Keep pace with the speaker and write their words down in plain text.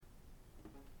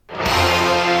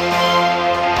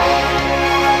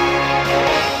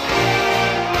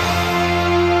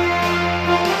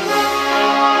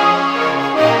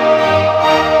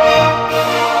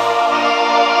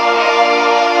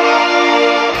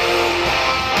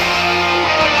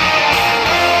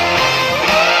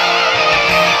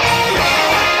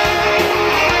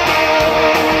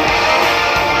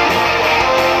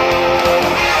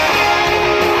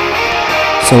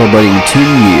celebrating 10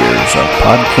 years of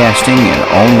podcasting and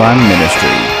online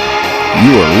ministry.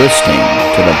 You are listening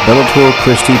to the Bellator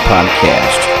Christi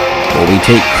podcast, where we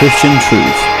take Christian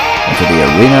truth into the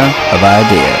arena of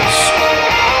ideas.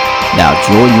 Now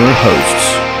join your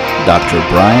hosts, Dr.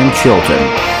 Brian Chilton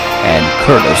and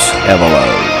Curtis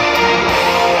Evelo.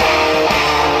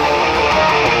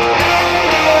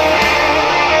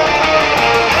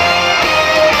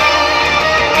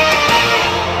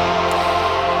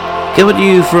 Coming to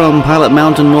you from Pilot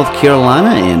Mountain, North Carolina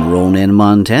and Ronan,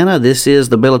 Montana, this is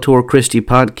the Bellator Christi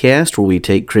podcast, where we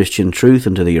take Christian truth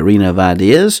into the arena of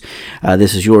ideas.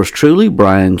 This is yours truly,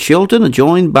 Brian Chilton,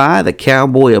 joined by the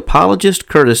cowboy apologist,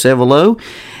 Curtis Evelo.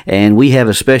 And we have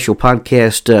a special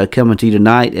podcast coming to you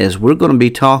tonight, as we're going to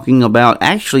be talking about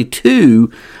actually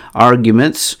two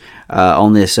arguments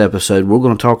on this episode. We're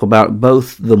going to talk about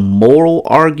both the moral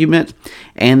argument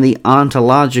and the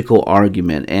ontological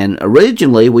argument. And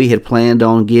originally we had planned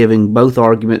on giving both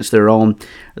arguments their own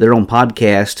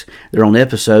podcast, their own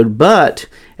episode, but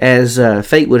as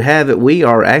fate would have it, we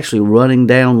are actually running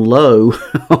down low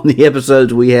on the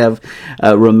episodes we have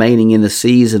remaining in the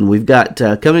season. We've got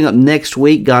coming up next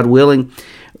week, God willing.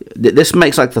 This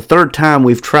makes like the third time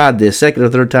we've tried this, second or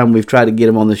third time we've tried to get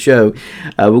him on the show.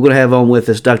 We're going to have on with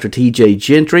us Dr. T.J.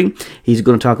 Gentry. He's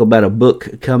going to talk about a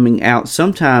book coming out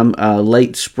sometime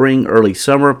late spring, early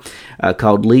summer,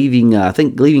 called Leaving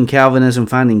Calvinism,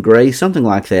 Finding Grace, something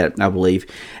like that, I believe.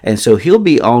 And so he'll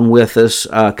be on with us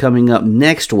coming up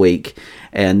next week,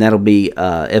 and that'll be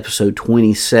episode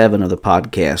 27 of the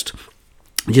podcast.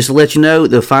 Just to let you know,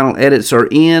 the final edits are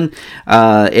in.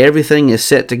 Everything is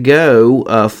set to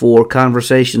go for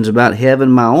Conversations About Heaven,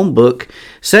 my own book,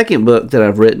 second book that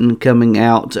I've written, coming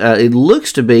out. It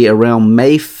looks to be around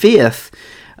May 5th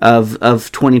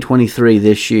of 2023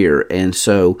 this year. And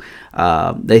so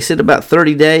they said about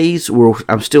 30 days.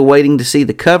 I'm still waiting to see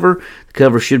the cover. The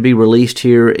cover should be released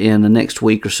here in the next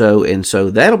week or so. And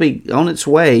so that'll be on its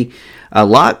way a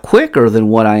lot quicker than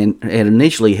what I had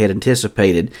initially had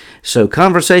anticipated. So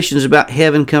Conversations About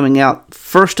Heaven coming out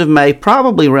 1st of May,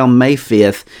 probably around May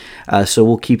 5th. So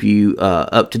we'll keep you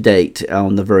up to date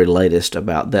on the very latest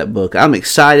about that book. I'm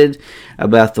excited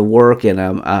about the work, and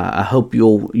I hope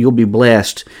you'll be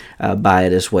blessed by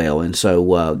it as well. And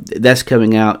so that's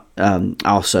coming out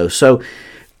also. So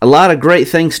a lot of great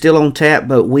things still on tap,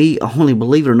 but we only,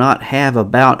 believe it or not, have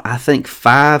about, I think,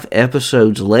 5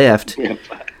 episodes left. Yeah.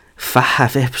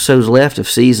 5 episodes left of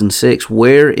season 6.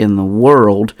 Where in the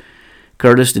world,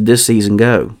 Curtis, did this season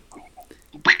go?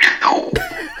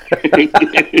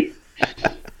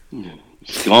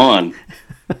 It's gone.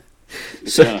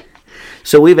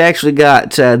 So we've actually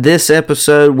got this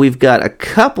episode. We've got a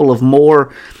couple of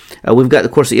more. We've got, of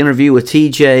course, the interview with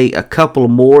TJ, a couple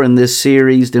more in this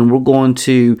series. Then we're going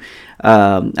to,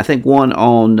 I think, one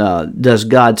on Does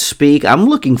God Speak? I'm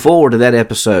looking forward to that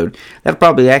episode. That'll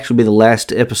probably actually be the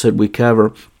last episode we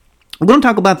cover. We're going to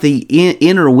talk about the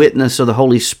inner witness of the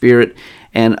Holy Spirit,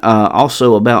 and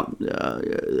also about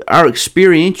our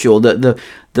experiential, the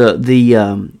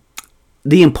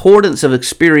importance of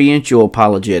experiential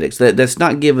apologetics. That's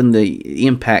not given the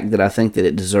impact that I think that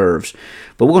it deserves.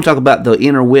 But we're going to talk about the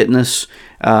inner witness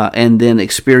and then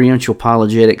experiential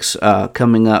apologetics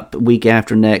coming up week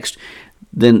after next.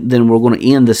 Then we're going to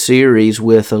end the series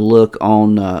with a look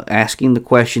on asking the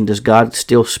question, does God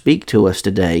still speak to us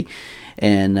today?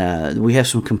 And we have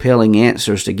some compelling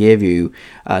answers to give you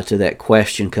to that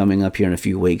question coming up here in a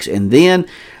few weeks. And then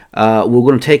we're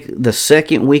going to take the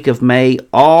second week of May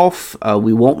off.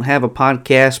 We won't have a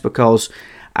podcast because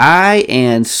I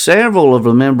and several of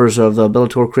the members of the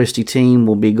Bellator Christi team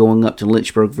will be going up to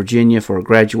Lynchburg, Virginia for a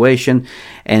graduation.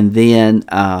 And then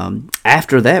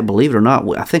after that, believe it or not,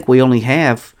 I think we only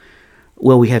have,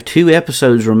 we have 2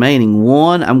 episodes remaining.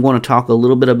 One, I'm going to talk a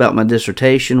little bit about my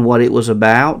dissertation, what it was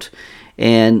about,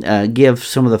 and give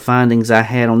some of the findings I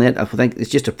had on that. I think it's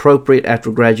just appropriate after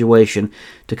graduation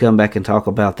to come back and talk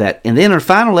about that. And then our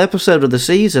final episode of the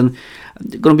season,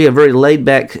 going to be a very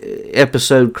laid-back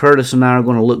episode. Curtis and I are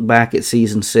going to look back at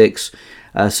season 6,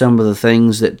 some of the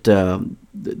things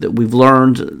that we've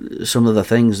learned, some of the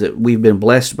things that we've been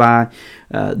blessed by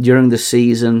during the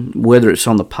season, whether it's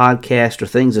on the podcast or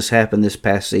things that's happened this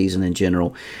past season in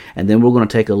general. And then we're going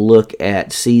to take a look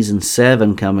at season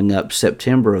 7 coming up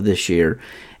September of this year,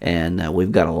 And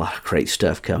we've got a lot of great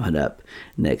stuff coming up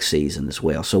next season as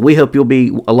well. So we hope you'll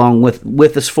be along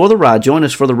with us for the ride. Join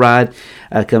us for the ride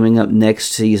coming up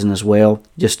next season as well.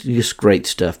 Just great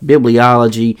stuff.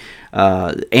 Bibliology,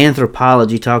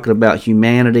 anthropology, talking about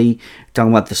humanity,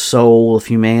 talking about the soul of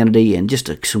humanity, and just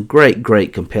some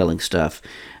great, compelling stuff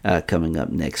coming up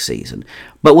next season.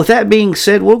 But with that being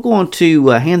said, we're going to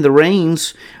hand the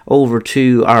reins over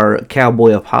to our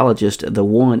cowboy apologist, the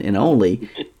one and only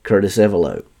Curtis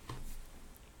Evelo.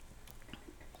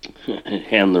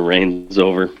 Hand the reins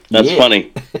over. That's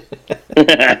funny.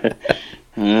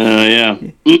 Yeah.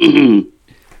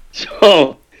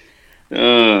 So,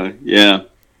 yeah.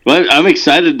 Well, I'm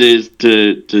excited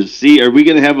to see. Are we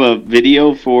going to have a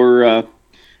video for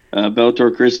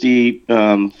Bellator Christi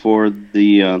for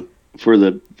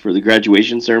the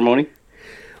graduation ceremony?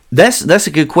 That's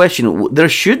a good question. There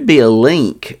should be a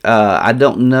link. I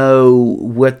don't know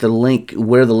where the link.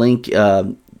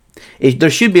 There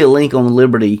should be a link on the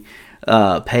Liberty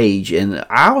page, and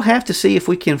I'll have to see if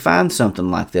we can find something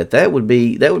like that. That would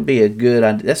be a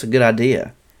good. That's a good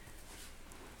idea.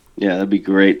 Yeah, that'd be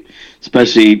great.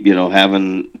 Especially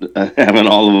having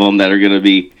all of them that are going to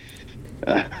be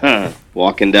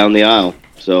walking down the aisle.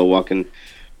 So walking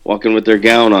with their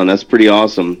gown on. That's pretty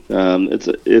awesome.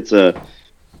 It's a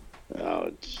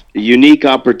unique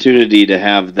opportunity to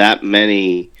have that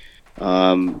many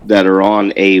that are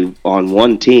on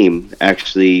one team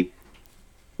actually,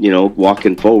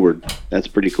 walking forward. That's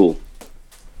pretty cool.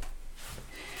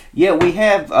 Yeah, we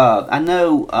have. I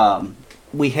know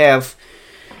we have.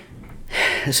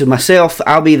 So myself,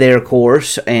 I'll be there, of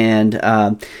course,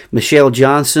 and Michelle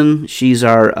Johnson, she's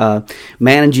our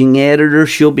managing editor.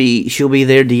 She'll be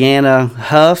there. Deanna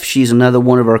Huff, she's another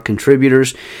one of our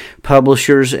contributors,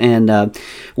 publishers, and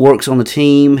works on the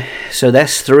team. So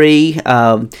that's 3.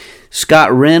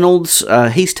 Scott Reynolds,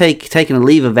 he's taken a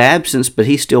leave of absence, but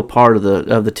he's still part of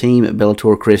the team at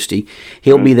Bellator Christi.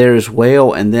 He'll be there as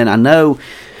well. And then I know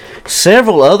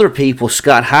several other people.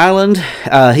 Scott Hyland,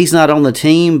 he's not on the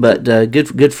team, but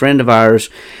good friend of ours,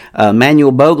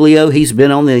 Manuel Boglio. He's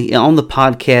been on the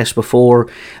podcast before.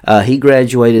 He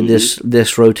graduated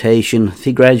this rotation.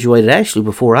 He graduated actually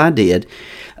before I did.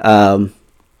 Several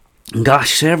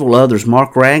others.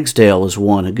 Mark Ragsdale is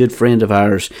one, a good friend of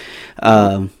ours.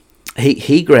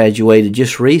 He graduated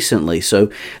just recently,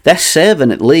 so that's 7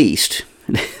 at least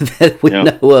that we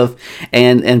know of,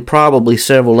 and probably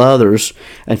several others.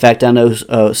 In fact, I know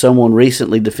someone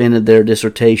recently defended their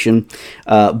dissertation.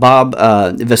 Bob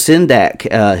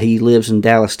Vasindak, he lives in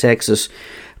Dallas, Texas,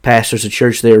 pastors a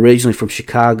church there, originally from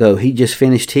Chicago. He just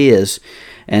finished his,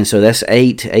 and so that's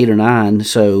 8 or 9.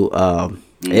 So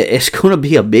it's going to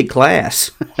be a big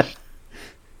class.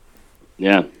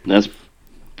 Yeah, that's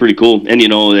pretty cool. And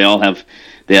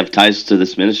they have ties to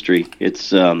this ministry.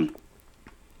 It's in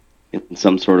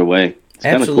some sort of way. It's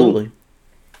Absolutely. Kind of cool.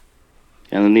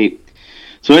 Kind of neat.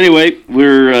 So anyway,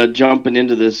 we're jumping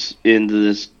into this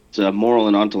moral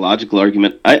and ontological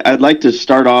argument. I'd like to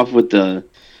start off with the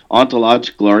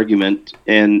ontological argument,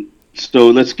 and so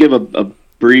let's give a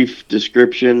brief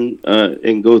description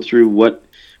and go through what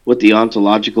the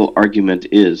ontological argument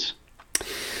is.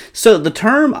 So the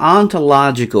term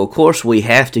ontological, of course, we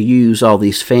have to use all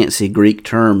these fancy Greek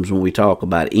terms when we talk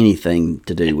about anything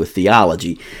to do with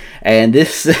theology. And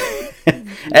this,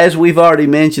 as we've already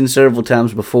mentioned several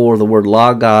times before, the word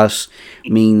logos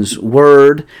means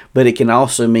word, but it can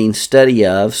also mean study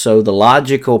of. So the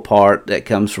logical part that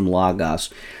comes from logos.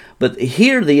 But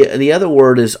here the other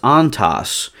word is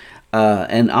ontos.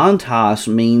 And ontos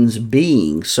means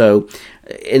being. So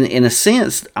in a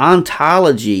sense,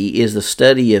 ontology is the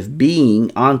study of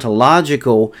being.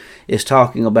 Ontological is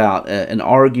talking about an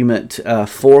argument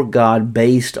for God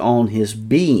based on his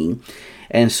being.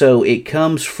 And so it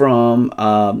comes from,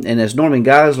 and as Norman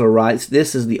Geisler writes,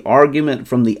 this is the argument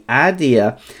from the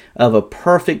idea of a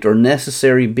perfect or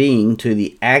necessary being to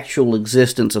the actual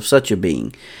existence of such a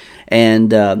being.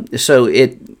 And so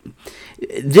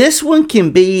this one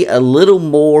can be a little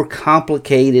more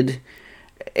complicated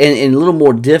and a little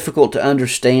more difficult to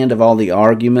understand of all the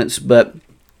arguments, but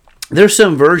there's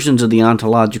some versions of the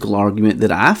ontological argument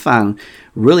that I find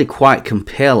really quite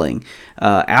compelling.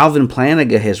 Alvin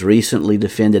Plantinga has recently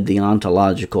defended the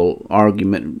ontological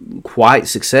argument quite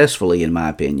successfully, in my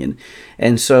opinion.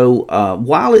 And so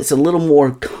while it's a little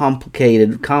more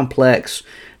complicated, complex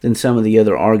than some of the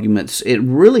other arguments, it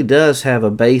really does have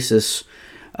a basis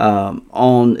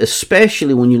on,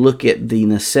 especially when you look at the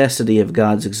necessity of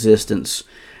God's existence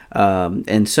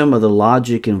and some of the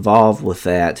logic involved with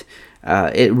that.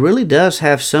 It really does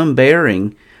have some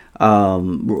bearing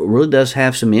really does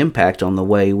have some impact on the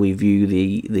way we view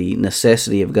the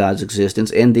necessity of God's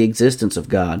existence and the existence of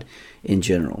God in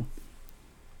general.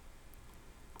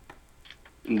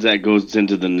 That goes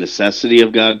into the necessity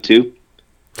of God too.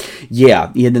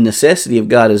 Yeah. The necessity of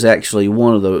God is actually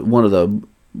one of the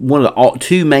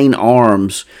two main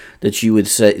arms that you would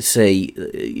say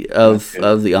of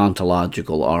the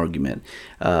ontological argument,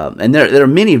 and there are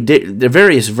many there are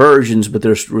various versions, but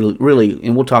there's really,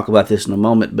 and we'll talk about this in a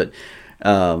moment, but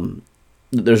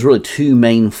there's really two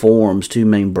main forms, two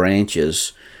main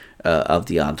branches of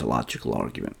the ontological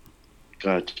argument.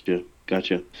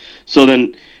 Gotcha. So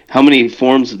then, how many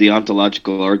forms of the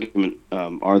ontological argument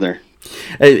are there?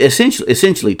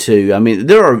 Essentially two. I mean,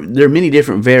 there are many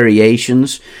different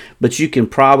variations, but you can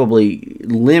probably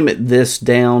limit this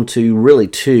down to really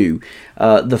two.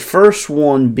 The first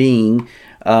one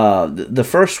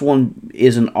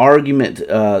is an argument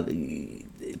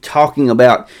talking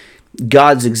about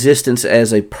God's existence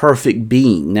as a perfect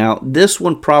being. Now, this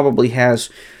one probably has.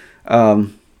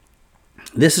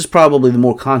 This is probably the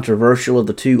more controversial of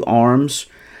the two arms.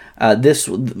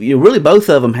 Really both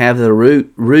of them have their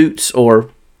roots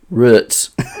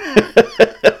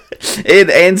in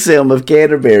Anselm of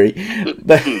Canterbury,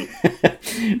 but there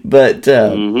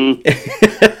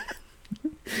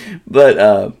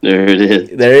it is.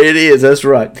 There it is. That's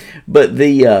right. But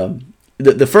the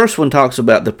first one talks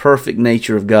about the perfect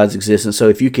nature of God's existence. So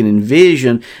if you can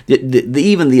envision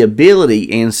even the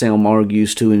ability, Anselm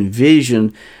argues, to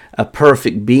envision a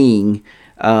perfect being,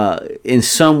 in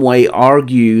some way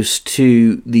argues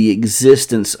to the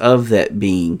existence of that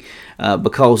being,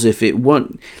 because if it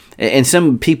weren't, and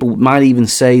some people might even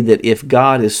say that if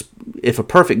a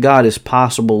perfect God is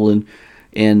possible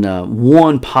in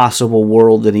one possible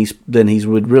world, then he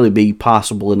would really be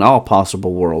possible in all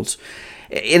possible worlds.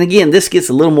 And again, this gets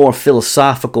a little more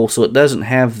philosophical, so it doesn't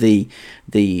have the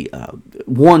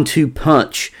 1-2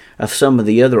 punch of some of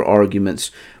the other arguments.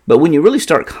 But when you really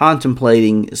start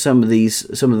contemplating some of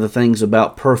the things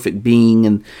about perfect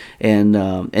being,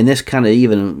 and this kind of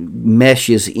even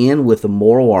meshes in with the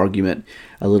moral argument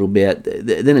a little bit,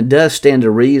 then it does stand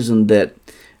to reason that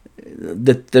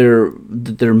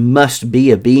there must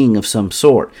be a being of some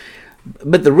sort.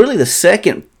 But the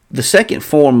second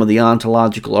form of the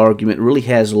ontological argument really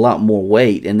has a lot more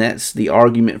weight, and that's the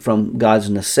argument from God's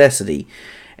necessity.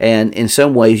 And in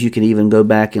some ways, you can even go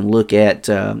back and look at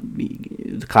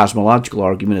the cosmological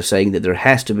argument of saying that there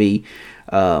has to be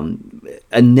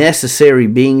a necessary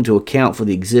being to account for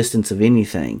the existence of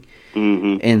anything.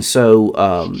 Mm-hmm. And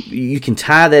so you can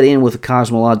tie that in with the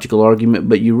cosmological argument,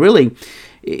 but you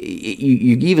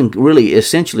even really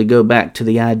essentially go back to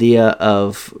the idea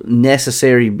of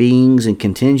necessary beings and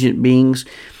contingent beings.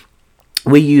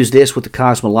 We use this with the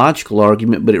cosmological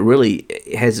argument, but it really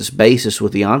has its basis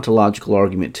with the ontological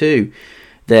argument too.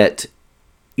 That,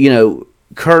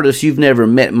 Curtis, you've never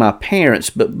met my parents,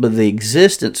 but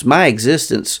my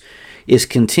existence is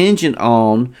contingent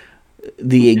on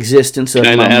the existence of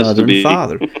my mother and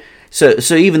father.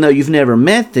 So even though you've never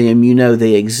met them,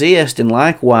 they exist, and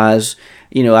likewise,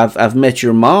 I've met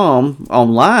your mom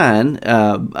online,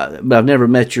 but I've never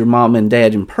met your mom and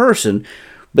dad in person.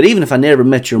 But even if I never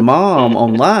met your mom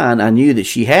online, I knew that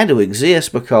she had to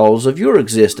exist because of your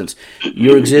existence.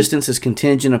 Your existence is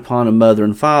contingent upon a mother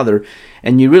and father,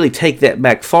 and you really take that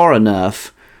back far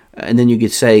enough, and then you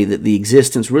could say that the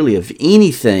existence really of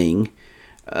anything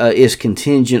is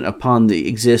contingent upon the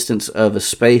existence of a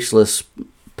spaceless,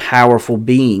 powerful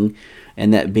being,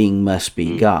 and that being must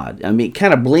be God. I mean, it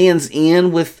kind of blends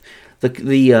in with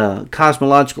the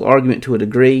cosmological argument to a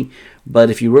degree,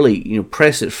 but if you really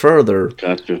press it further,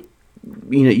 gotcha.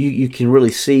 You can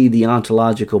really see the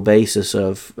ontological basis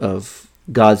of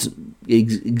God's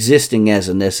existing as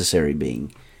a necessary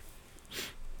being.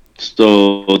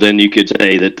 So then you could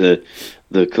say that the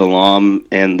Kalam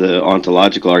and the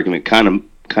ontological argument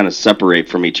kind of separate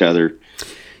from each other.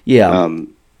 Yeah.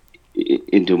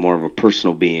 Into more of a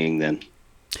personal being then.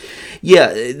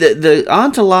 Yeah, the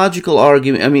ontological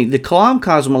argument, the Kalam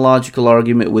cosmological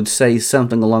argument would say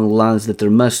something along the lines that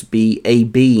there must be a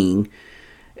being,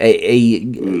 a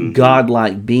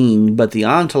godlike being, but the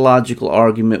ontological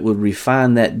argument would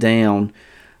refine that down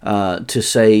to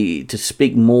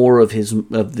speak more of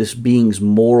this being's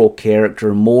moral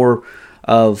character, more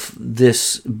of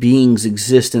this being's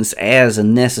existence as a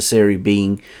necessary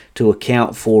being to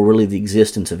account for really the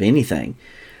existence of anything.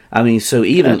 So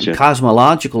even gotcha. a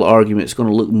cosmological argument is going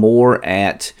to look more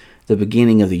at the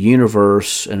beginning of the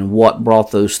universe and what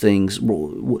brought those things,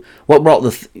 what brought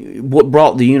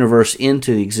the universe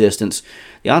into existence.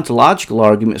 The ontological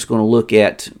argument is going to look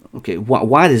at, okay,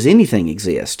 why does anything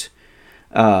exist?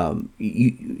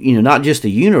 Not just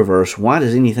the universe. Why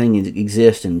does anything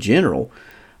exist in general?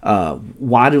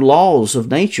 Why do laws of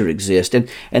nature exist? And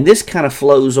this kind of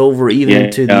flows over even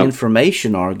into the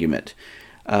information argument.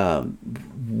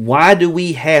 Why do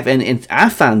we have, and I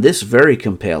find this very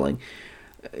compelling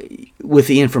with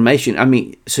the information. I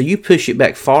mean, so you push it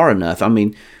back far enough. I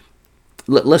mean,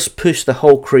 let's push the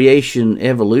whole creation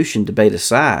evolution debate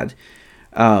aside.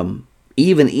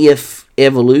 Even if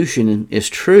evolution is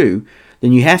true,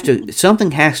 then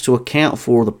something has to account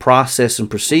for the process and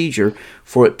procedure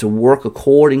for it to work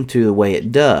according to the way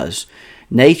it does.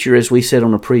 Nature, as we said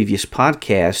on a previous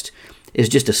podcast, is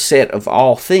just a set of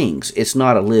all things. It's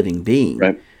not a living being.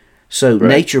 Right. So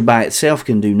nature by itself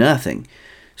can do nothing.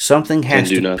 Something has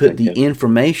to put the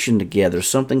information together.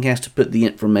 Something has to put the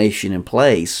information in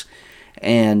place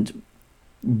and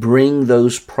bring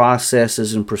those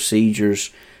processes and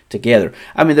procedures together.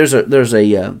 I mean, there's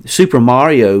a Super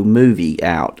Mario movie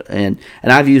out, and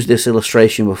I've used this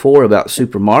illustration before about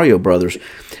Super Mario Brothers.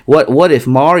 What if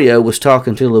Mario was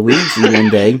talking to Luigi one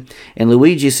day, and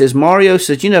Luigi says, Mario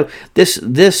says,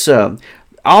 this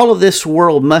all of this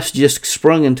world must just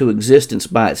sprung into existence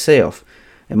by itself.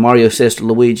 And Mario says to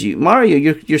Luigi, Mario,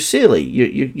 you're silly,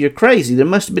 you're crazy. There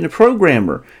must have been a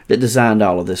programmer that designed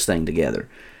all of this thing together.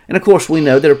 And of course, we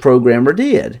know that a programmer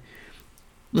did.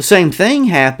 The same thing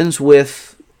happens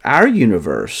with our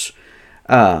universe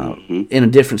in a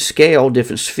different scale,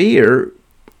 different sphere.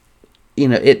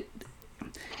 The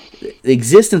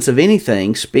existence of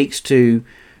anything speaks to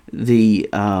the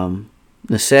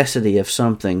necessity of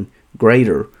something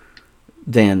greater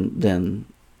than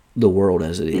the world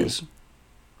as it is.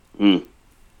 Mm.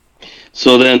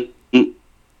 So then,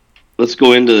 let's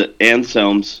go into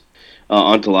Anselm's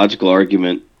ontological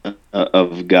argument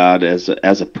of God as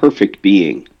a perfect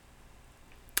being.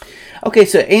 Okay,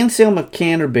 so Anselm of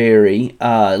Canterbury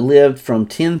lived from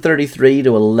 1033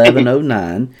 to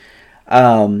 1109.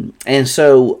 And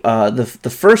so the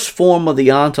first form of the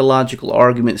ontological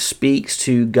argument speaks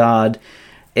to God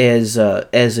as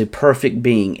a perfect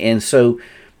being. And so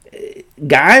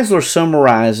Geisler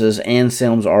summarizes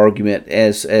Anselm's argument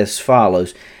as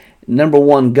follows. Number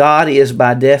one, God is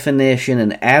by definition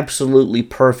an absolutely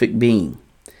perfect being.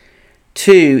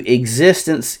 2,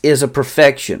 existence is a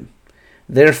perfection.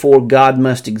 Therefore, God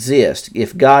must exist.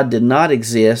 If God did not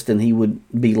exist, then he would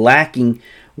be lacking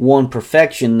one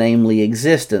perfection, namely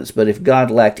existence. But if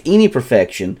God lacked any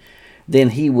perfection, then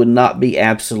he would not be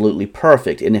absolutely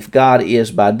perfect. And if God is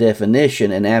by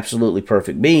definition an absolutely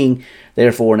perfect being,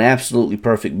 therefore an absolutely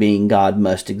perfect being, God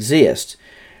must exist.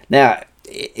 Now,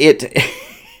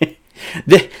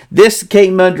 this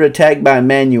came under attack by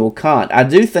Immanuel Kant. I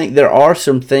do think there are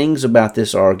some things about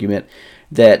this argument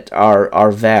that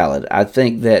are valid. I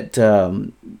think that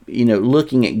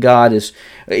looking at God is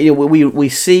we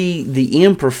see the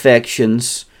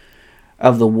imperfections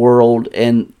of the world,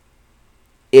 and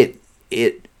it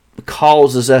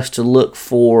causes us to look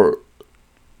for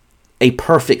a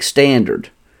perfect standard.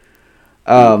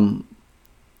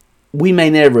 We may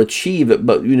never achieve it,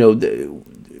 but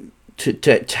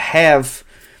to have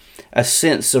a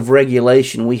sense of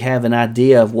regulation, we have an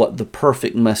idea of what the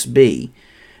perfect must be.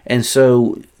 And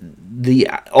so the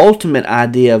ultimate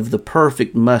idea of the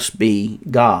perfect must be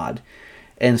God.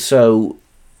 And so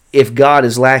if God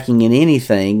is lacking in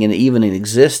anything, and even in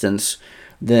existence,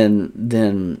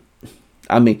 then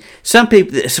I mean,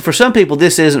 for some people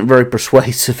this isn't very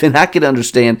persuasive, and I can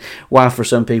understand why for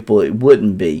some people it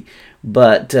wouldn't be.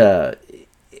 But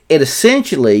it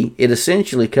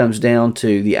essentially comes down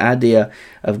to the idea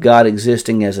of God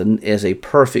existing as a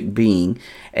perfect being,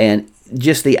 and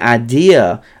just the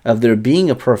idea of there being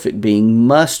a perfect being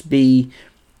must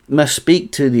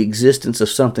speak to the existence of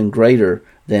something greater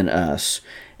than us.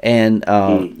 And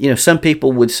some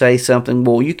people would say something,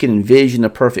 well, you can envision a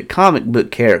perfect comic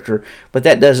book character, but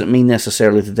that doesn't mean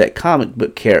necessarily that comic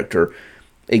book character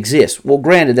exists. Well,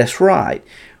 granted, that's right.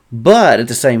 But at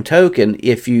the same token,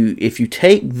 if you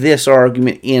take this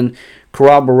argument in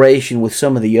corroboration with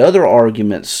some of the other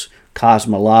arguments,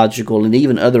 cosmological and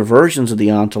even other versions of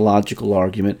the ontological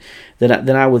argument, then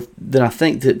I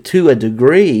think that to a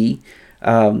degree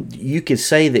you could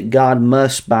say that God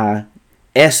must by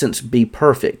essence be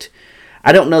perfect.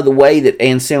 I don't know the way that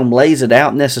Anselm lays it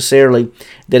out necessarily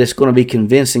that it's going to be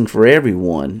convincing for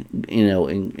everyone,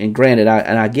 and granted,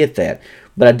 I get that.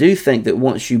 But I do think that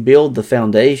once you build the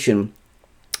foundation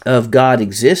of God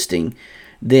existing,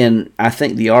 then I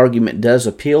think the argument does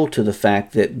appeal to the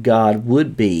fact that God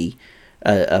would be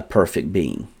a perfect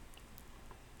being.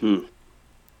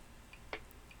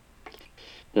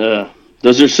 Those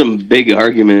are some big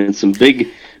arguments, some big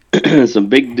some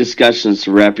big discussions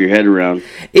to wrap your head around.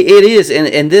 It is,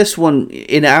 and this one,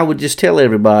 and I would just tell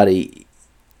everybody,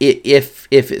 if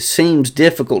it seems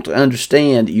difficult to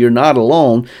understand, you're not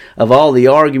alone. Of all the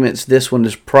arguments, this one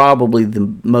is probably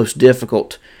the most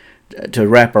difficult to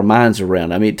wrap our minds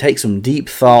around. I mean, it takes some deep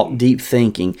thought, deep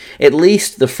thinking. At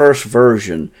least the first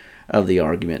version of the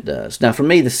argument does. Now, for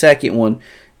me, the second one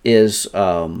is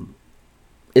a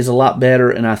lot better,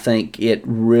 and I think it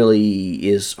really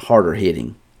is harder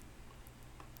hitting.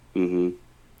 Mm-hmm.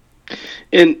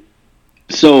 And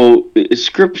so,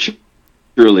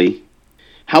 scripturally,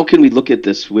 how can we look at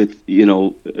this with,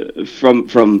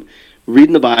 from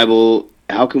reading the Bible?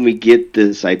 How can we get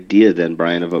this idea then,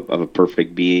 Brian, of a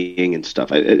perfect being and stuff?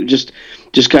 Just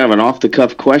kind of an off the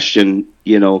cuff question.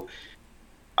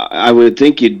 I would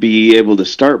think you'd be able to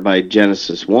start by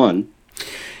Genesis 1.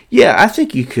 Yeah, I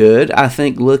think you could. I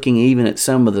think looking even at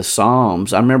some of the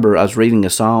Psalms. I remember I was reading a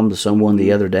Psalm to someone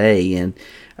the other day, and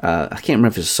I can't remember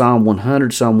if it's Psalm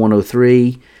 100, Psalm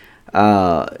 103.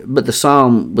 But the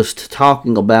psalm was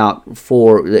talking about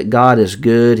that God is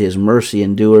good, His mercy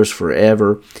endures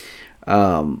forever.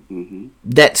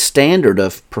 That standard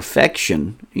of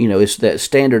perfection, it's that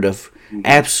standard of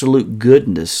absolute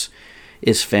goodness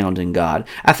is found in God.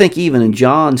 I think even in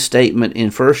John's statement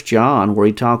in 1 John, where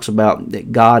he talks about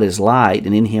that God is light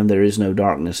and in Him there is no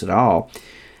darkness at all,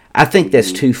 I think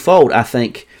that's twofold. I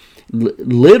think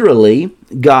literally,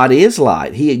 God is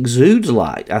light. He exudes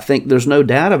light. I think there's no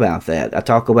doubt about that. I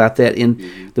talk about that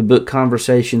in the book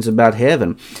Conversations About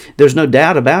Heaven. There's no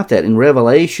doubt about that. In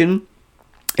Revelation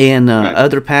and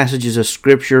other passages of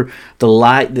Scripture, the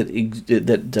light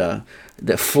that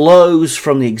flows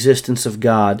from the existence of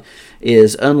God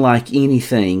is unlike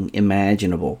anything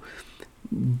imaginable.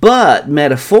 But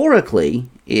metaphorically,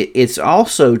 it's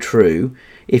also true.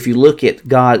 If you look at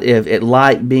God, at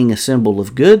light being a symbol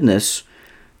of goodness,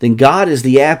 then God is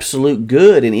the absolute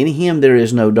good, and in Him there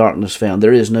is no darkness found.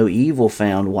 There is no evil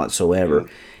found whatsoever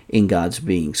in God's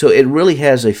being. So it really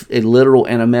has a literal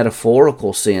and a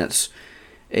metaphorical sense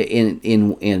in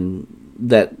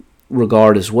that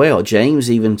regard as well.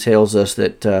 James even tells us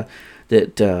that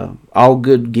all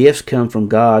good gifts come from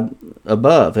God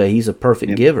above. He's a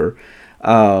perfect giver.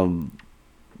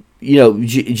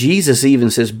 Jesus even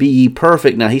says, "Be ye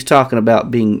perfect." Now he's talking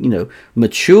about being,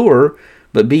 mature,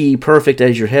 but be ye perfect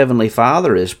as your heavenly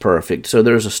Father is perfect. So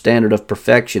there's a standard of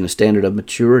perfection, a standard of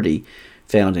maturity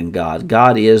found in God.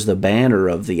 God is the banner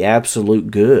of the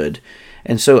absolute good.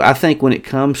 And so I think when it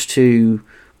comes to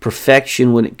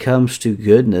perfection, when it comes to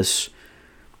goodness,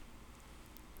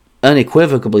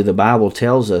 unequivocally the Bible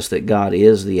tells us that God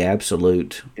is the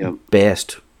absolute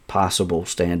best possible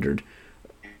standard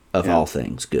of all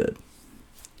things good.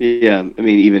 Yeah, I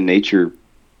mean, even nature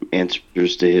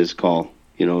answers to His call,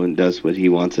 and does what He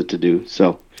wants it to do.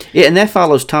 So yeah, and that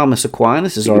follows Thomas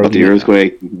Aquinas' argument about the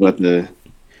earthquake, about the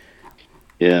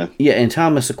and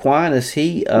Thomas Aquinas,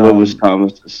 he what was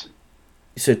Thomas's?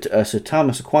 So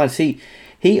Thomas Aquinas,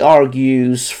 he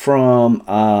argues from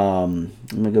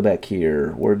let me go back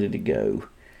here. Where did it go?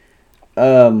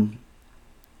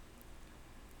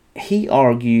 He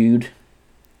argued.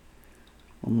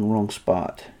 I'm in the wrong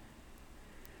spot.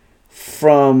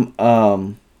 From I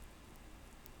was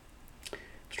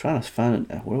trying to find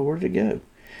it. Where did it go?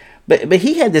 But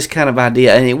he had this kind of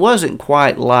idea, and it wasn't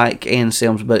quite like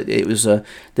Anselm's, but it was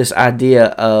this idea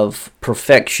of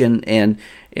perfection, and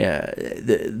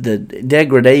the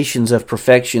degradations of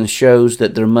perfection shows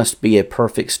that there must be a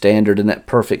perfect standard, and that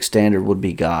perfect standard would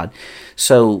be God.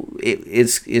 So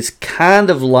it's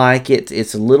kind of like it.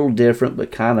 It's a little different,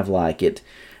 but kind of like it.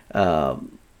 And,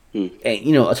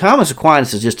 Thomas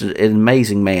Aquinas is just an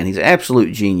amazing man. He's an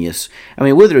absolute genius. I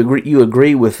mean, whether you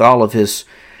agree with all of his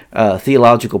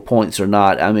theological points or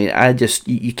not, I mean,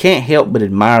 you can't help but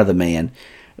admire the man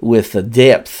with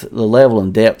the level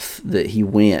and depth that he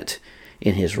went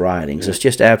in his writings. It's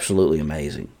just absolutely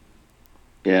amazing.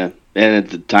 Yeah, and at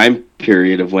the time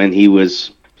period of when he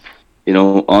was,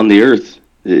 on the earth,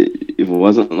 it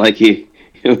wasn't like he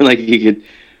could,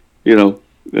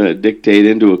 dictate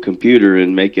into a computer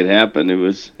and make it happen. It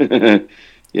was,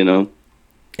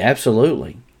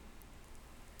 Absolutely.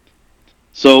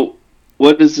 So,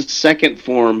 what is the second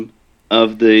form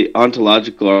of the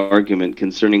ontological argument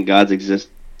concerning God's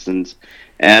existence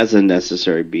as a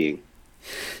necessary being?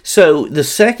 So, the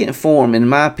second form, in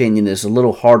my opinion, is a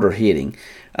little harder hitting.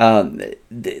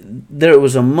 There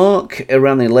was a monk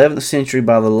around the 11th century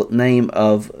by the name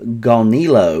of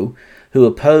Gonilo who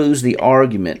opposed the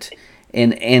argument.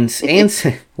 And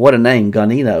what a name,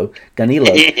 Ganilo.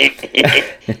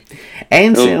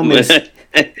 Anselm is...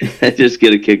 I just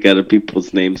get a kick out of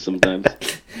people's names sometimes.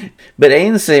 But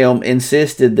Anselm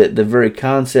insisted that the very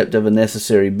concept of a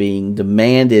necessary being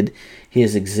demanded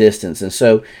his existence. And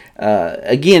so,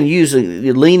 again,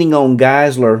 leaning on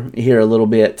Geisler here a little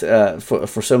bit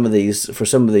for some of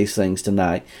these things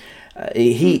tonight.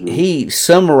 He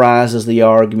summarizes the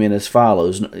argument as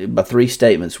follows by three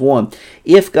statements. One,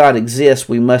 if God exists,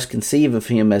 we must conceive of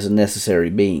him as a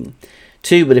necessary being.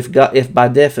 Two, but by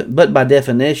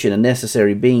definition a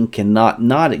necessary being cannot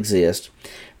not exist.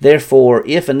 Therefore,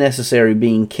 if a necessary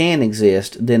being can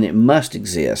exist, then it must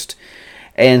exist.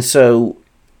 And so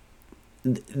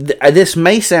this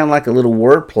may sound like a little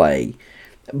wordplay,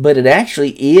 but it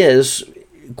actually is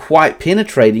quite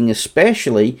penetrating,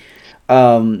 especially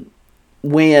when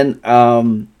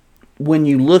you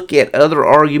look at other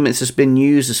arguments that's been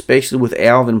used, especially with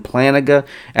Alvin Plantinga.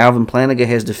 Alvin Plantinga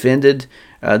has defended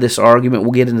this argument.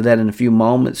 We'll get into that in a few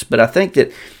moments. But I think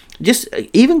that just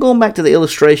even going back to the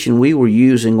illustration we were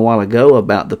using a while ago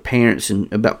about parents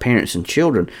and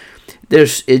children,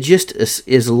 it just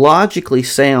is logically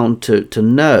sound to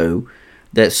know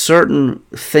that certain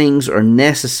things are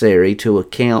necessary to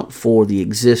account for the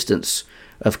existence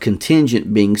of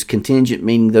contingent beings. Contingent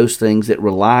meaning those things that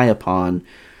rely upon,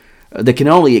 that can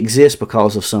only exist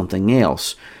because of something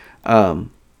else.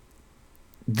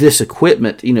 This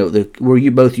equipment, were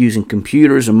you both using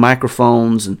computers and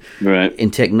microphones and right.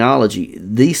 and technology?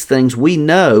 These things, we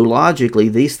know logically,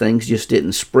 these things just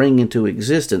didn't spring into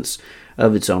existence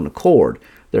of its own accord.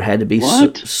 There had to be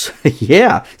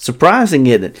surprising,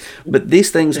 isn't it? But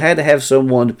these things had to have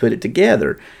someone to put it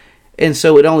together, and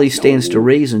so it only stands to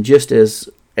reason, just as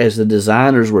the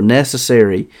designers were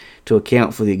necessary to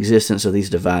account for the existence of these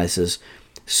devices,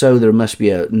 so there must be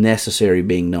a necessary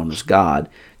being known as God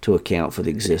to account for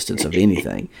the existence of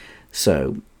anything.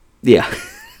 So, yeah.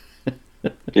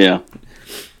 Yeah.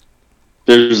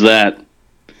 There's that.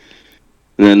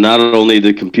 And then not only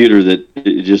the computer that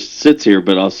it just sits here,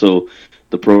 but also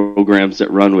the programs that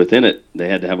run within it. They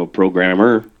had to have a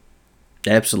programmer.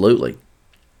 Absolutely.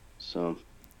 So,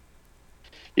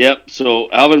 yep.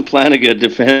 So Alvin Plantinga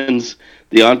defends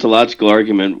the ontological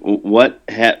argument. What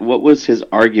was his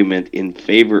argument in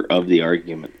favor of the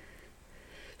argument?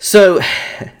 So,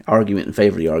 argument in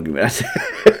favor of the argument.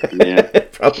 Yeah.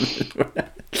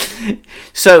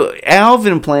 So,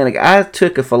 Alvin Plantinga, I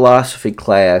took a philosophy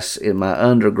class in my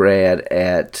undergrad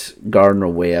at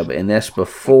Gardner-Webb, and that's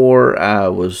before I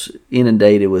was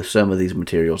inundated with some of these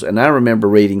materials. And I remember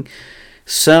reading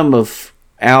some of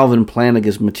Alvin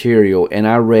Plantinga's material, and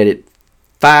I read it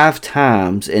 5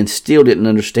 times and still didn't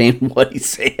understand what he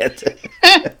said.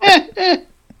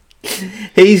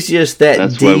 He's just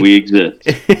That's deep. Why we exist.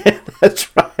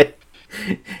 That's right.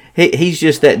 He's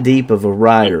just that deep of a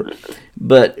writer.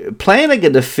 But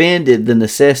Plantinga defended the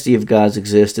necessity of God's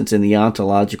existence in the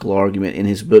ontological argument in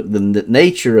his book, The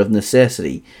Nature of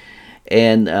Necessity.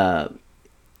 And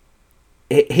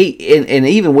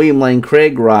even William Lane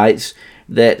Craig writes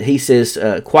that he says,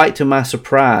 quite to my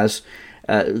surprise,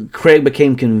 Craig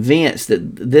became convinced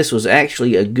that this was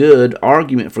actually a good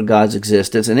argument for God's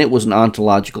existence, and it was an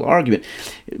ontological argument.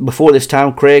 Before this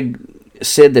time, Craig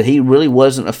said that he really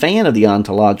wasn't a fan of the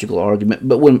ontological argument,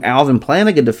 but when Alvin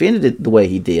Plantinga defended it the way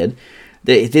he did,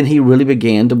 then he really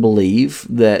began to believe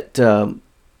that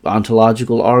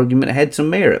ontological argument had some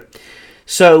merit.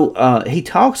 So he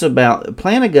talks about,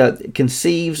 Plantinga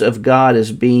conceives of God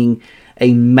as being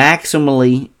a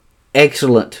maximally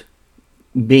excellent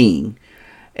being.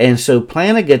 And so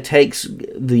Plantinga takes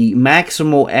the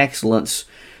maximal excellence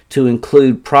to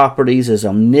include properties as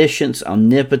omniscience,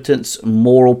 omnipotence,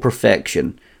 moral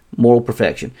perfection.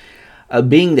 A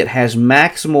being that has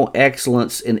maximal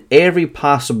excellence in every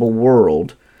possible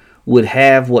world would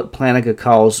have what Plantinga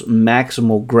calls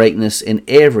maximal greatness in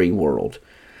every world.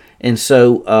 And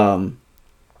so,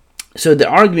 so the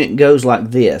argument goes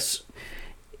like this.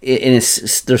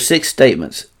 There's 6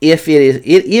 statements. It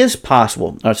is possible.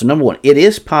 All right, so number 1, it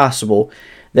is possible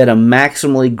that a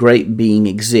maximally great being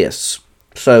exists.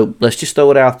 So let's just throw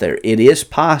it out there. It is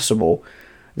possible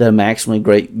that a maximally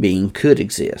great being could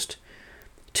exist.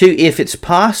 2, if it's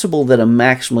possible that a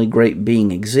maximally great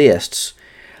being exists,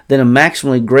 then a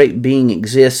maximally great being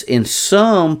exists in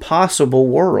some possible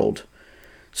world.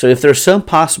 So if there's some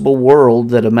possible world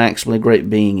that a maximally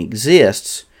great being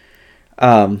exists,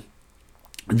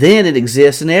 then it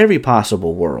exists in every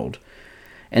possible world.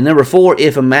 And number 4,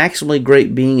 if a maximally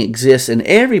great being exists in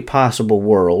every possible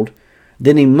world,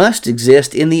 then he must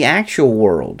exist in the actual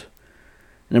world.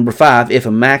 Number 5, if a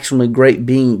maximally great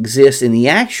being exists in the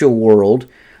actual world,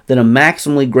 then a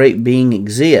maximally great being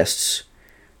exists.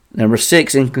 Number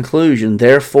 6, in conclusion,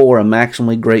 therefore a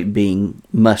maximally great being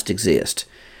must exist.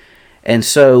 And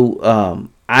so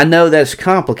I know that's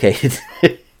complicated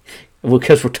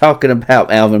because we're talking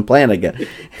about Alvin Plantinga.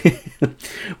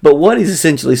 But what he's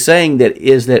essentially saying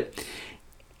is that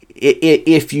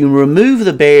if you remove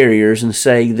the barriers and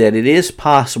say that it is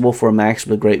possible for a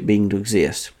maximally great being to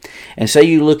exist, and say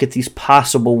you look at these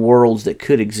possible worlds that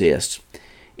could exist,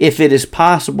 if it is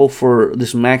possible for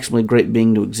this maximally great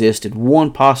being to exist in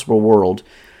one possible world,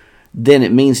 then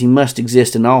it means he must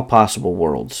exist in all possible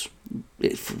worlds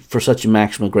for such a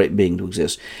maximally great being to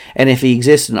exist. And if he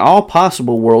exists in all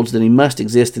possible worlds, then he must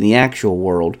exist in the actual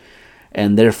world,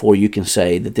 and therefore you can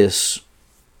say that this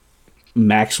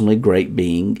maximally great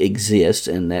being exists,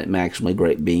 and that maximally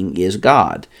great being is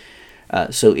God.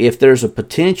 So if there's a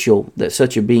potential that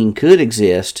such a being could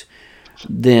exist,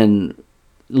 then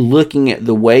looking at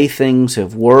the way things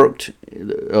have worked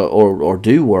or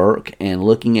do work, and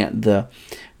looking at the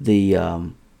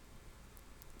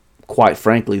quite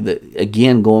frankly,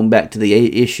 again, going back to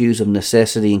the issues of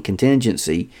necessity and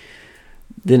contingency,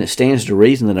 then it stands to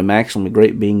reason that a maximally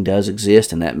great being does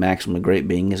exist, and that maximally great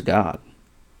being is God.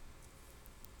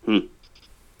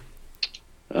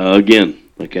 Again,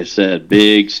 like I said,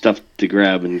 big stuff to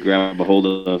grab a hold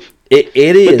of. It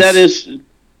is. But that is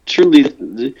truly.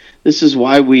 This is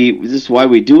why we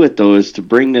do it, though, is to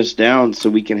bring this down so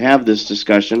we can have this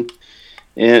discussion,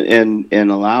 and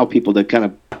allow people to kind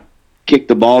of kick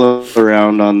the ball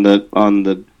around on the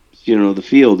the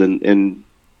field, and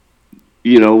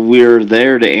we're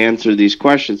there to answer these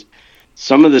questions.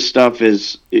 Some of the stuff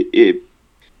is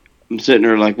I'm sitting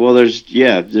there like, well, there's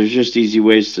just easy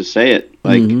ways to say it.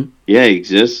 Like, yeah, he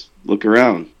exists. Look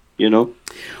around,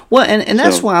 Well, and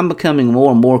that's why I'm becoming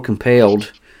more and more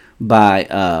compelled by.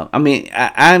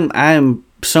 I'm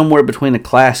somewhere between a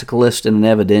classicalist and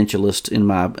an evidentialist in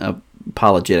my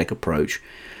apologetic approach.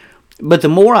 But the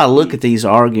more I look at these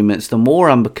arguments, the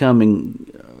more I'm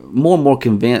becoming more and more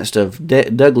convinced of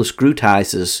Douglas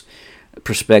Groothuis's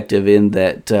perspective in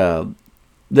that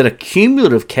that a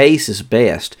cumulative case is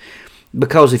best.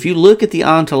 Because if you look at the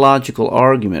ontological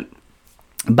argument,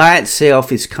 by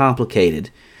itself it's complicated.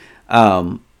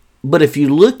 But if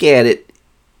you look at it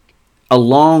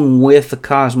along with the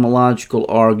cosmological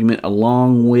argument,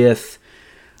 along with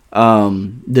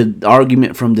the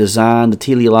argument from design, the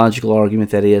teleological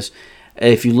argument, that is,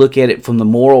 if you look at it from the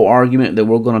moral argument that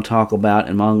we're going to talk about,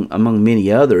 among many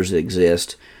others that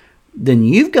exist, then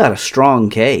you've got a strong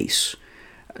case.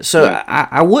 So yeah.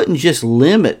 I wouldn't just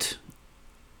limit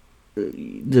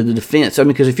the defense. I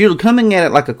mean, because if you're coming at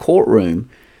it like a courtroom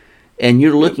and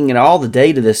you're looking at all the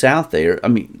data that's out there, I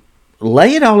mean,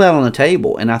 lay it all out on the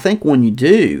table. And I think when you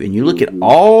do, and you look at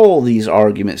all these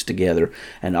arguments together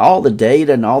and all the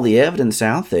data and all the evidence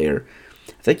out there,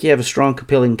 I think you have a strong,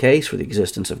 compelling case for the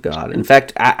existence of God. In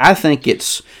fact, I think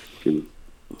it's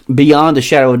beyond a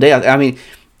shadow of a doubt. I mean,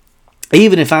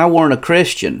 even if I weren't a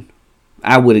Christian,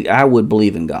 I would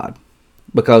believe in God,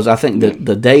 because I think that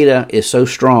the data is so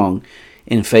strong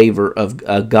in favor of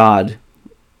a God,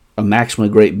 a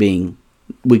maximally great being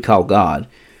we call God,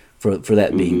 for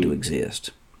that being to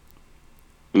exist.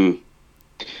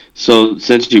 So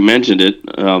since you mentioned it,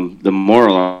 the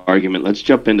moral argument, let's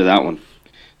jump into that one.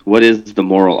 What is the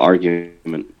moral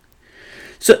argument?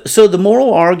 So the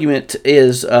moral argument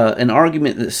is an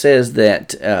argument that says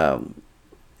that,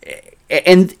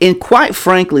 and quite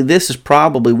frankly, this is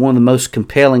probably one of the most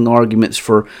compelling arguments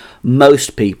for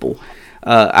most people.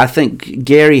 I think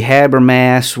Gary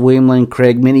Habermas, William Lane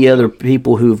Craig, many other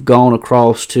people who've gone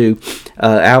across to,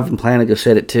 Alvin Plantinga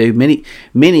said it too, many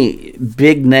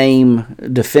big name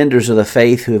defenders of the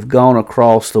faith who have gone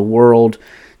across the world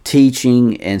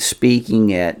teaching and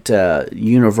speaking at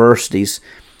universities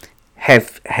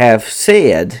have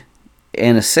said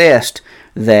and assessed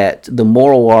that the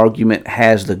moral argument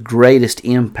has the greatest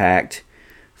impact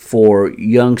for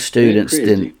young students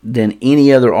than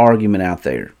any other argument out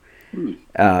there.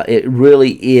 It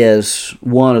really is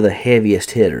one of the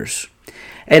heaviest hitters.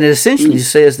 And it essentially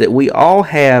says that we all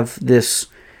have this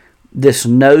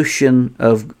notion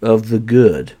of the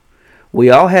good. We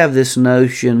all have this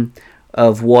notion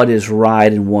of what is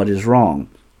right and what is wrong.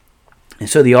 And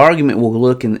so the argument will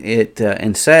look at it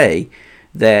and say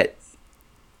that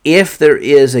if there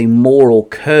is a moral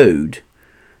code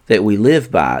that we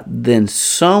live by, then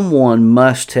someone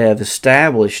must have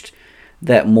established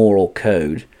that moral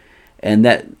code, and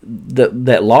that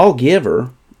lawgiver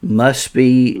must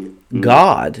be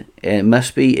God, and it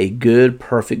must be a good,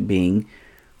 perfect being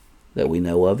that we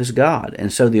know of as God.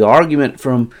 And so the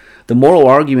moral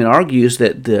argument argues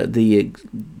that the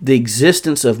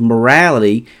existence of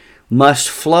morality must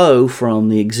flow from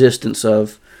the existence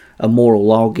of a moral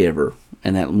lawgiver,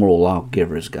 and that moral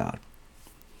lawgiver is God.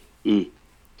 Mm.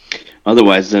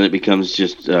 Otherwise, then it becomes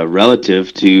just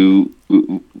relative to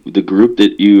the group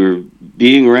that you're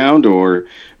being around, or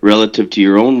relative to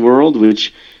your own world,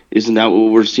 which isn't that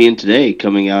what we're seeing today,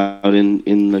 coming out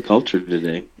in the culture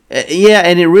today. Yeah,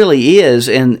 and it really is,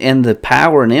 and the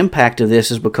power and impact of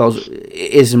this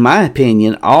is in my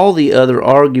opinion, all the other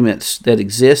arguments that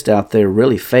exist out there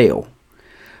really fail.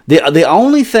 The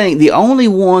only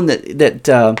one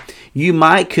that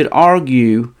you could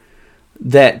argue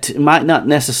that might not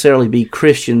necessarily be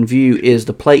Christian view is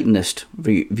the Platonist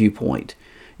viewpoint.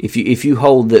 If you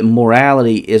hold that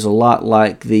morality is a lot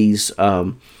like these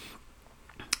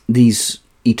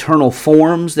eternal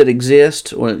forms that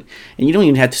exist, and you don't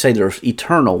even have to say they're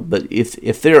eternal, but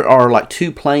if there are like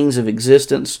two planes of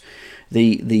existence,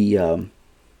 the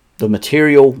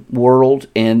material world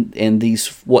and these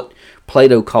what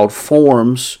Plato called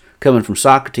forms, coming from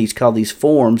Socrates, called these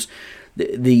forms,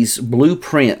 these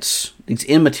blueprints, these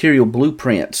immaterial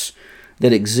blueprints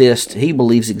that exist, he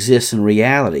believes exists in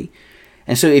reality.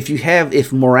 And so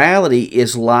if morality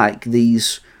is like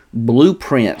these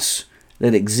blueprints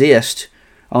that exist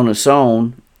on its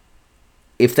own,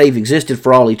 if they've existed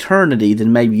for all eternity,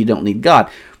 then maybe you don't need God.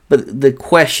 But the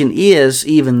question is,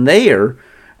 even there,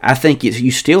 I think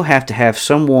you still have to have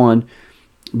someone,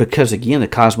 because again, the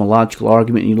cosmological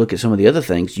argument, and you look at some of the other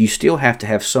things, you still have to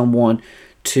have someone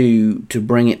to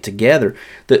bring it together.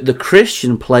 The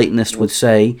Christian Platonist would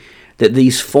say that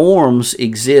these forms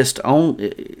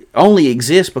only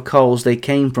exist because they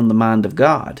came from the mind of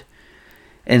God.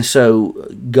 And so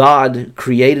God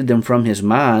created them from his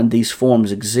mind. These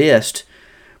forms exist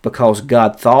because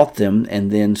God thought them,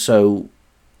 and then so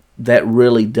that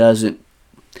really doesn't.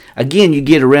 Again, you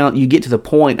get to the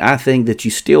point, I think, that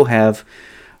you still have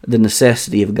the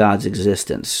necessity of God's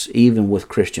existence, even with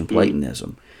Christian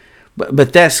Platonism.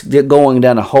 But that's going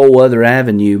down a whole other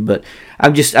avenue. But I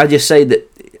just say that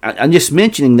I'm just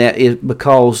mentioning that is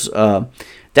because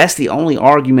that's the only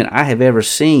argument I have ever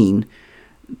seen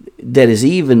that is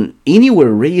even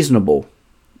anywhere reasonable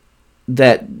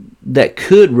that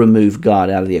could remove God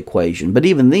out of the equation. But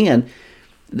even then,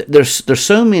 there's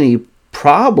so many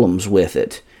problems with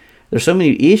it. There's so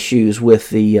many issues with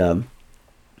the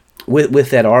with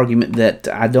that argument that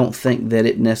I don't think that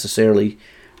it necessarily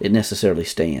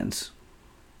stands.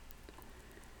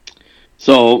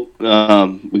 So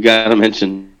we got to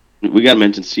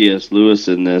mention C.S. Lewis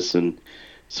in this, and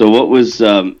so what was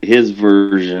his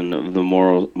version of the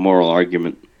moral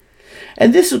argument?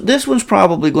 And this one's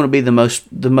probably going to be the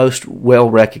most well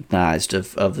recognized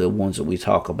of the ones that we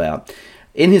talk about.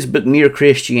 In his book Mere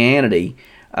Christianity,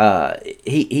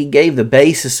 he gave the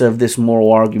basis of this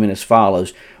moral argument as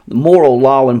follows: moral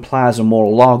law implies a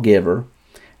moral lawgiver.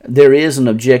 There is an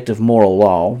objective moral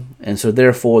law, and so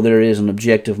therefore there is an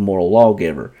objective moral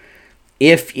lawgiver.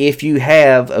 If you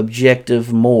have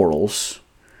objective morals,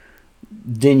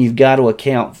 then you've got to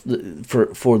account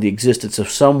for the existence of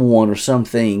someone or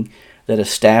something that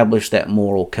established that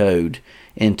moral code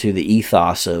into the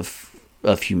ethos of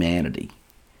humanity.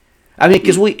 I mean,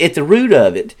 because at the root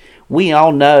of it, we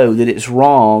all know that it's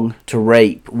wrong to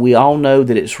rape. We all know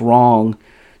that it's wrong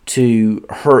to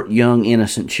hurt young,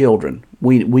 innocent children.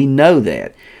 We know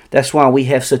that. That's why we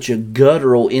have such a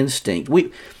guttural instinct.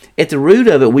 At the root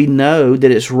of it, we know that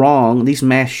it's wrong. These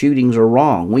mass shootings are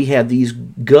wrong. We have these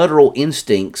guttural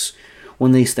instincts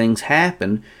when these things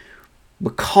happen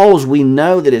because we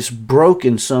know that it's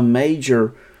broken some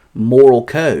major moral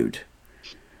code.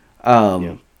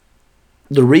 That's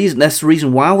the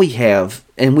reason why we have,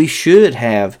 and we should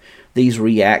have, these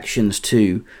reactions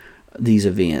to these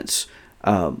events.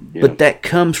 But that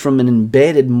comes from an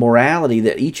embedded morality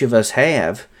that each of us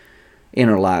have in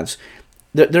our lives.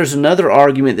 There's another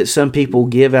argument that some people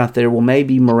give out there, well,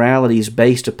 maybe morality is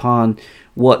based upon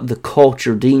what the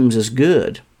culture deems as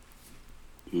good.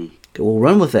 Okay, we'll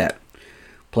run with that.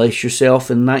 Place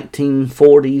yourself in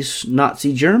 1940s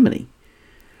Nazi Germany.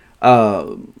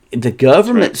 The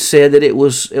government said that it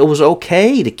was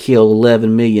okay to kill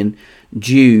 11 million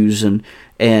Jews and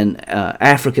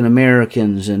African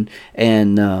Americans and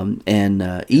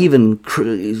even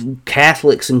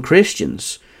Catholics and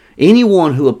Christians.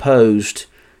 Anyone who opposed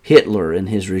Hitler and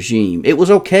his regime, it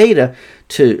was okay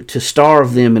to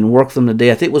starve them and work them to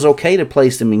death. It was okay to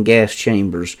place them in gas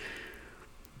chambers.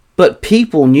 But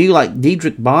people knew, like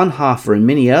Dietrich Bonhoeffer and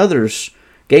many others,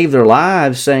 gave their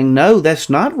lives saying, no, that's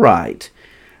not right.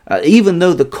 Even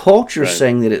though the culture is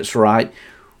saying that it's right,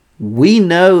 we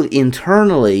know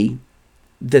internally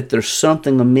that there's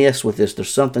something amiss with this.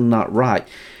 There's something not right.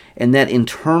 And that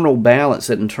internal balance,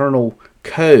 that internal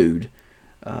code,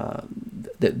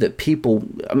 that people,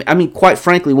 I mean, quite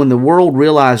frankly, when the world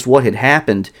realized what had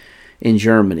happened in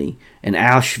Germany and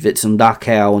Auschwitz and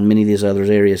Dachau and many of these other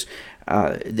areas,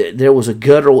 there was a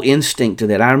guttural instinct to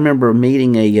that. I remember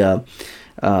meeting I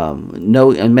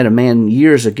met a man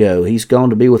years ago. He's gone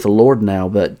to be with the Lord now,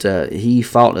 but he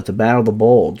fought at the Battle of the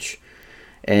Bulge,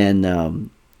 and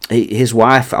his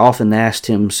wife often asked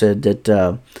him, said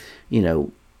that,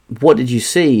 what did you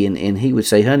see? And he would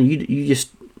say, honey, you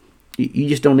just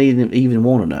don't even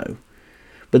want to know.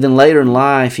 But then later in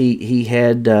life, he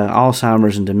had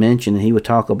Alzheimer's and dementia, and he would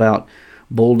talk about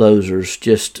bulldozers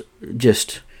just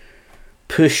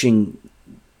pushing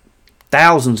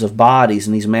thousands of bodies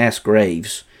in these mass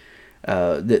graves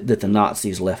that the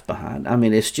Nazis left behind. I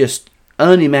mean, it's just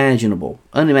unimaginable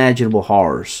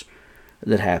horrors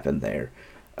that happened there.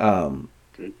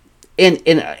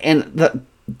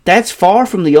 That's far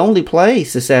from the only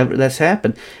place that's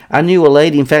happened. I knew a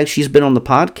lady, in fact, she's been on the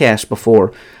podcast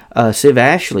before, Siv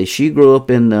Ashley. She grew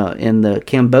up in the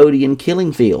Cambodian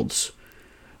killing fields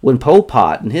when Pol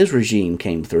Pot and his regime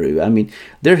came through. I mean,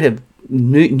 there have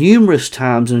numerous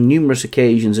times and numerous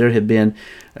occasions there have been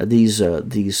these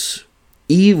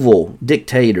evil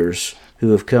dictators who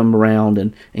have come around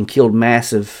and killed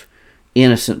massive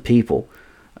innocent people,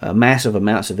 massive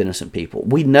amounts of innocent people.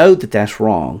 We know that that's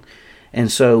wrong,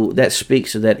 and so that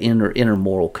speaks to that inner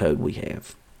moral code we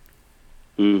have.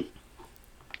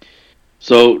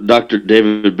 So Dr.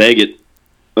 David Baggett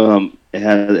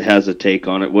has a take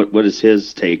on it. What is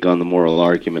his take on the moral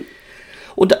argument?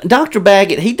 Well, Dr.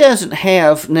 Baggett, he doesn't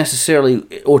have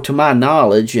necessarily, or to my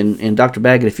knowledge, and Dr.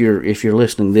 Baggett, if you're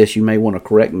listening to this, you may want to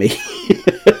correct me,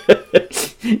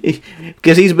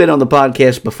 because he's been on the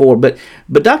podcast before. But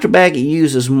Dr. Baggett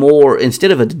uses more,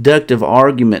 instead of a deductive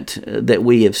argument that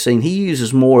we have seen, he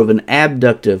uses more of an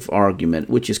abductive argument,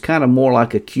 which is kind of more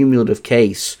like a cumulative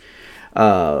case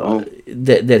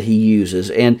that he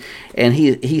uses, and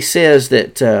he says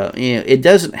that it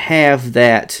doesn't have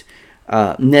that.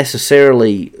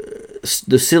 Necessarily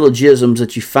the syllogisms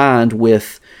that you find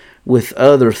with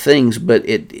other things, but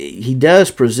he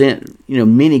does present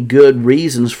many good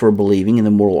reasons for believing in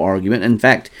the moral argument. In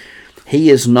fact, he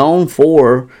is known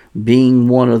for being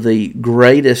one of the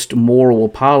greatest moral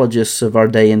apologists of our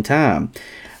day and time,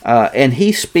 and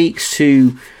he speaks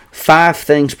to 5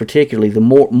 things particularly: the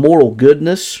moral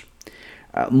goodness,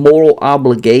 moral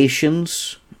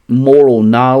obligations, moral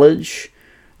knowledge,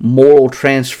 moral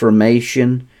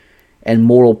transformation, and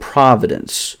moral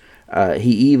providence.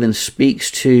 He even speaks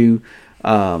to,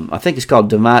 I think it's called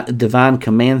divine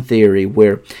command theory,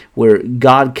 where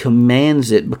God commands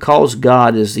it because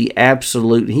God is the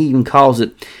absolute. He even calls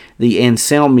it the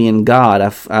Anselmian God.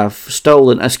 I've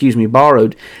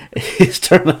borrowed his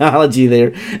terminology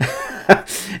there.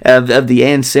 Of the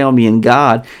Anselmian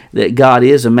God, that God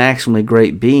is a maximally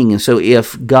great being, and so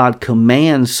if God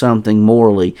commands something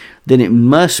morally, then it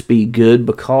must be good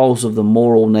because of the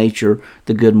moral nature,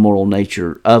 the good moral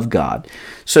nature of God.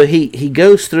 So he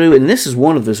goes through, and this is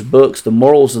one of his books, The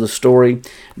Morals of the Story.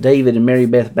 David and Mary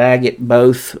Beth Baggett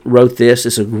both wrote this.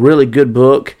 It's a really good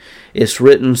book. It's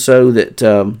written so that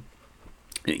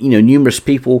numerous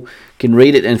people can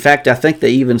read it. In fact, I think they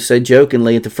even said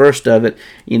jokingly at the first of it,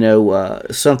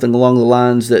 something along the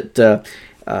lines that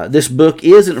this book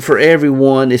isn't for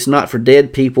everyone. It's not for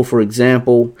dead people, for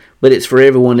example, but it's for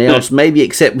everyone else, maybe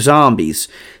except zombies.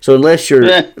 So unless you're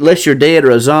dead or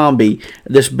a zombie,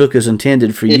 this book is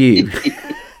intended for you. He's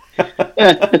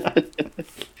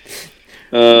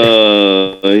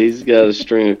got a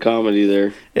string of comedy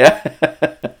there. Yeah.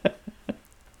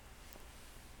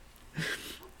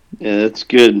 Yeah, that's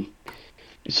good.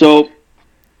 So,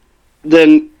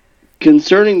 then,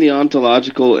 concerning the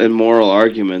ontological and moral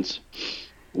arguments,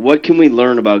 what can we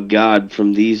learn about God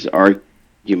from these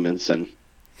arguments? And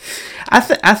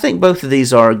I think both of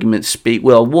these arguments speak.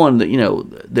 Well, one,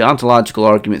 the ontological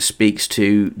argument speaks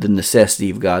to the necessity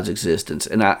of God's existence,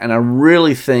 and I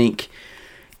really think,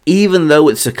 even though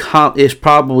it's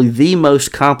probably the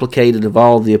most complicated of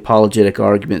all the apologetic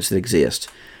arguments that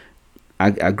exist,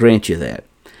 I grant you that.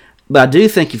 But I do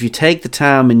think if you take the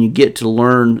time and you get to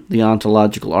learn the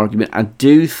ontological argument, I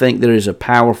do think there is a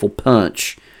powerful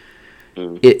punch.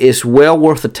 It's well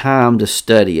worth the time to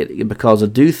study it, because I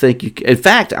do think you. In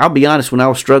fact, I'll be honest, when I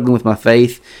was struggling with my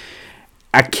faith,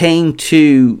 I came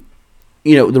to,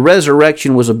 the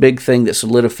resurrection was a big thing that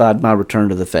solidified my return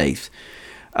to the faith.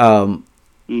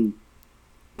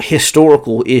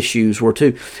 Historical issues were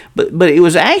too. But it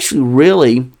was actually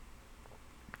really...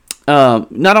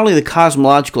 not only the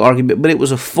cosmological argument, but it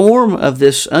was a form of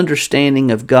this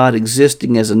understanding of God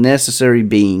existing as a necessary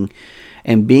being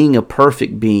and being a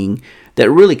perfect being that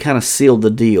really kind of sealed the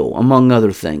deal, among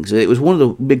other things. It was one of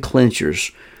the big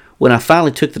clinchers when I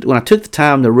finally took the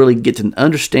time to really get to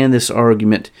understand this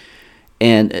argument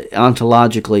and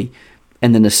ontologically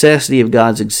and the necessity of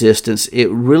God's existence. It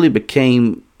really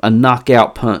became a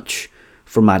knockout punch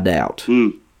for my doubt.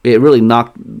 It really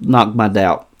knocked my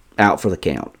doubt out for the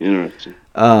count. Interesting.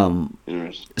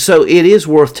 So it is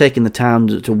worth taking the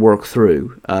time to work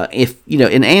through. If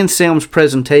in Anselm's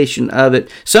presentation of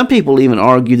it, some people even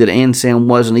argue that Anselm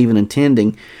wasn't even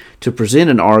intending to present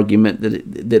an argument,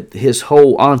 that his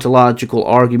whole ontological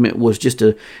argument was just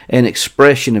an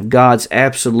expression of God's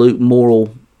absolute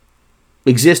moral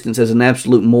existence as an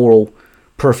absolute moral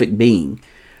perfect being,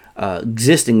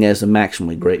 existing as a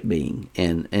maximally great being.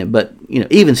 But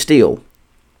even still,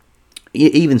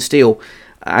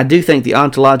 I do think the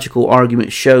ontological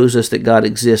argument shows us that God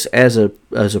exists as a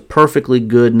perfectly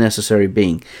good, necessary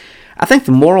being. I think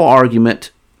the moral argument,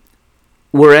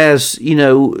 whereas,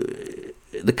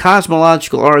 the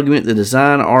cosmological argument, the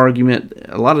design argument,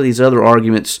 a lot of these other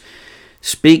arguments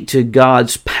speak to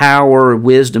God's power,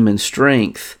 wisdom, and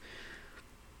strength,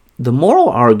 the moral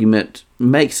argument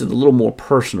makes it a little more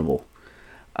personable.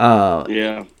 This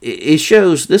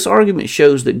argument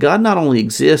shows that God not only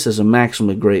exists as a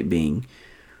maximally great being,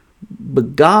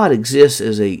 but God exists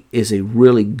as a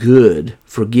really good,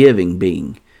 forgiving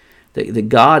being. That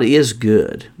God is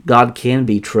good. God can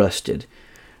be trusted.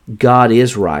 God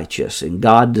is righteous, and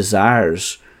God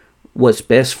desires what's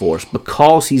best for us.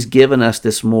 Because He's given us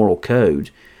this moral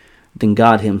code, then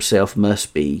God Himself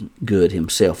must be good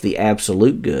Himself, the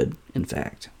absolute good, in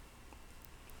fact.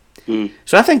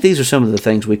 So I think these are some of the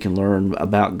things we can learn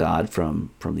about God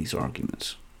from these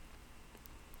arguments.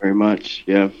 Very much,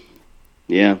 yeah.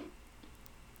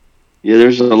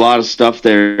 There's a lot of stuff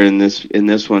there in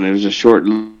this one. It was a short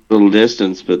little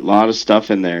distance, but a lot of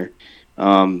stuff in there.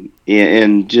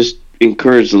 And just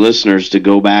encourage the listeners to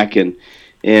go back and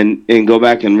go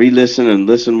back and re-listen and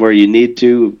listen where you need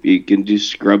to. You can do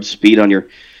scrub speed on your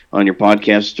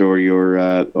podcast or your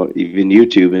even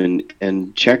YouTube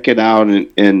and check it out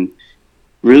and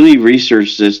really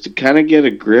research this to kind of get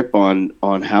a grip on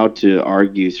how to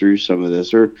argue through some of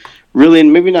this, or really,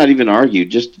 and maybe not even argue,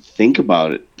 just think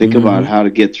about it. Think about how to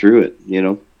get through it,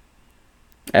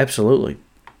 Absolutely.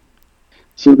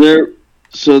 So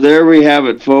there we have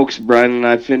it, folks. Brian and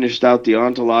I finished out the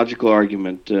ontological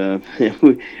argument.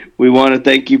 We want to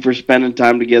thank you for spending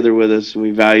time together with us, and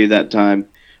we value that time.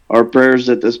 Our prayers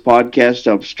that this podcast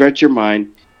helps stretch your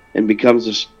mind and becomes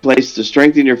a place to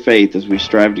strengthen your faith as we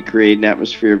strive to create an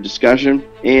atmosphere of discussion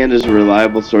and as a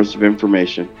reliable source of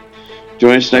information.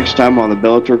 Join us next time on the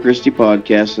Bellator Christi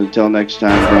podcast. Until next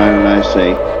time, Brian and I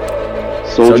say,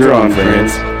 soldier on,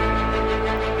 friends.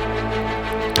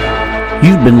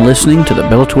 You've been listening to the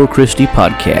Bellator Christi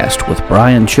podcast with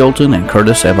Brian Chilton and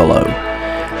Curtis Evelo.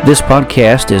 This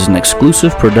podcast is an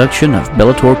exclusive production of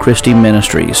Bellator Christi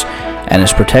Ministries and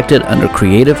is protected under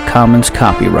Creative Commons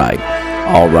copyright.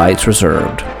 All rights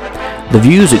reserved. The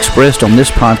views expressed on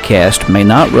this podcast may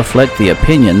not reflect the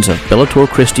opinions of Bellator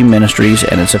Christi Ministries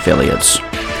and its affiliates.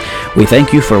 We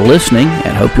thank you for listening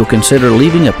and hope you'll consider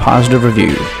leaving a positive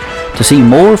review. To see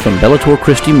more from Bellator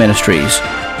Christi Ministries,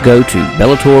 go to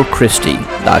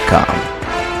bellatorchristi.com.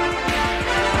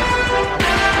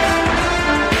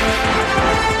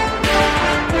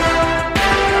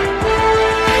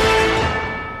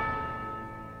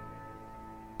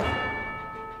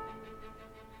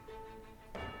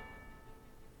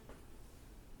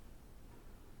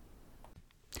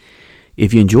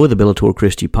 If you enjoy the Bellator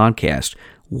Christi podcast,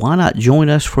 why not join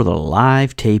us for the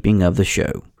live taping of the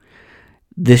show?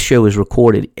 This show is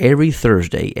recorded every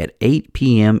Thursday at 8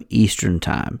 p.m. Eastern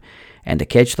Time. And to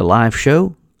catch the live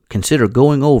show, consider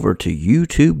going over to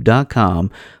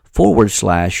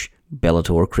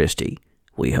youtube.com/Bellator Christi.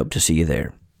 We hope to see you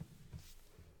there.